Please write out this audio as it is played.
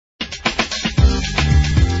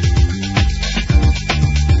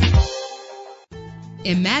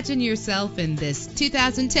Imagine yourself in this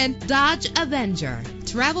 2010 Dodge Avenger.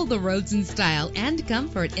 Travel the roads in style and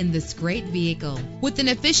comfort in this great vehicle. With an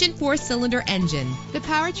efficient 4-cylinder engine, the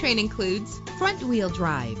powertrain includes front-wheel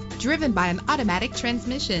drive, driven by an automatic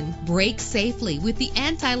transmission. Brake safely with the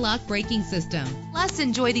anti-lock braking system. Plus,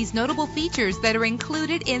 enjoy these notable features that are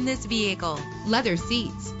included in this vehicle: leather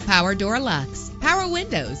seats, power door locks, power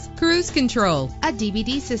windows, cruise control, a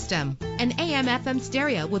DVD system, an AM/FM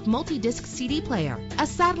stereo with multi-disc CD player, a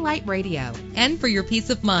satellite radio. And for your peace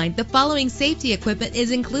of mind, the following safety equipment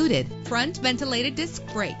is included: front ventilated disc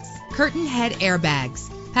brakes, curtain head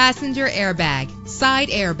airbags, passenger airbag, side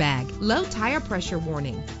airbag, low tire pressure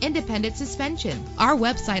warning, independent suspension. Our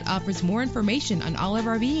website offers more information on all of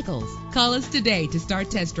our vehicles. Call us today to start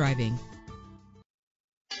test driving.